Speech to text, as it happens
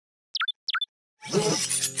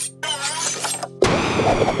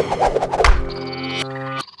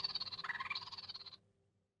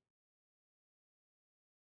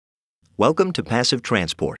Welcome to passive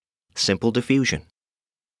transport, simple diffusion.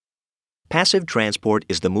 Passive transport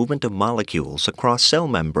is the movement of molecules across cell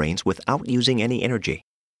membranes without using any energy.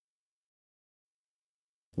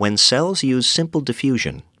 When cells use simple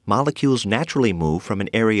diffusion, molecules naturally move from an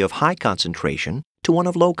area of high concentration to one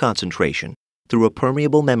of low concentration through a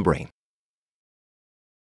permeable membrane.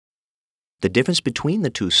 The difference between the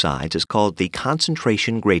two sides is called the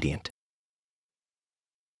concentration gradient.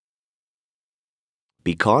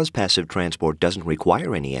 Because passive transport doesn't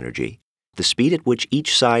require any energy, the speed at which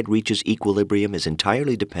each side reaches equilibrium is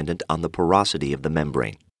entirely dependent on the porosity of the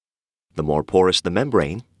membrane. The more porous the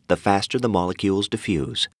membrane, the faster the molecules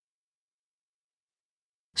diffuse.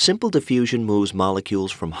 Simple diffusion moves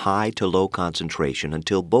molecules from high to low concentration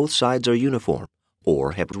until both sides are uniform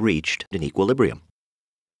or have reached an equilibrium.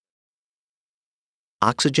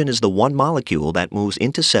 Oxygen is the one molecule that moves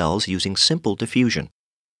into cells using simple diffusion.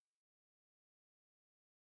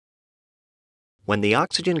 When the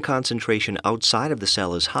oxygen concentration outside of the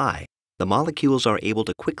cell is high, the molecules are able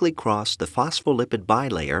to quickly cross the phospholipid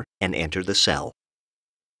bilayer and enter the cell.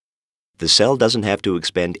 The cell doesn't have to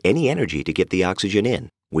expend any energy to get the oxygen in,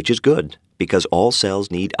 which is good because all cells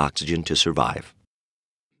need oxygen to survive.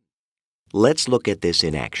 Let's look at this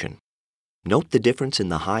in action. Note the difference in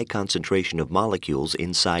the high concentration of molecules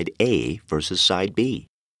inside A versus side B.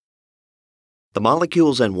 The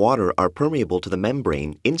molecules and water are permeable to the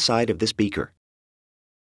membrane inside of this beaker.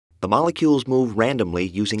 The molecules move randomly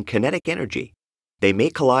using kinetic energy. They may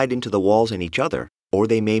collide into the walls and each other, or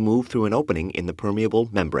they may move through an opening in the permeable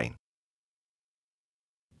membrane.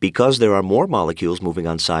 Because there are more molecules moving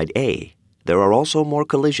on side A, there are also more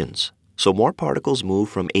collisions, so more particles move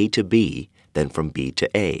from A to B than from B to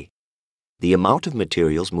A. The amount of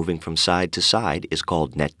materials moving from side to side is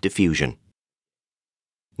called net diffusion.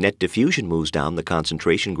 Net diffusion moves down the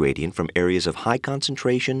concentration gradient from areas of high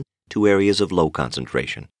concentration to areas of low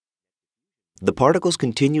concentration. The particles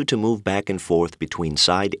continue to move back and forth between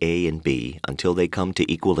side A and B until they come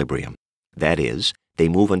to equilibrium. That is, they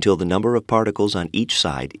move until the number of particles on each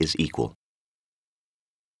side is equal.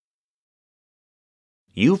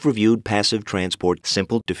 You've reviewed passive transport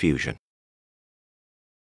simple diffusion.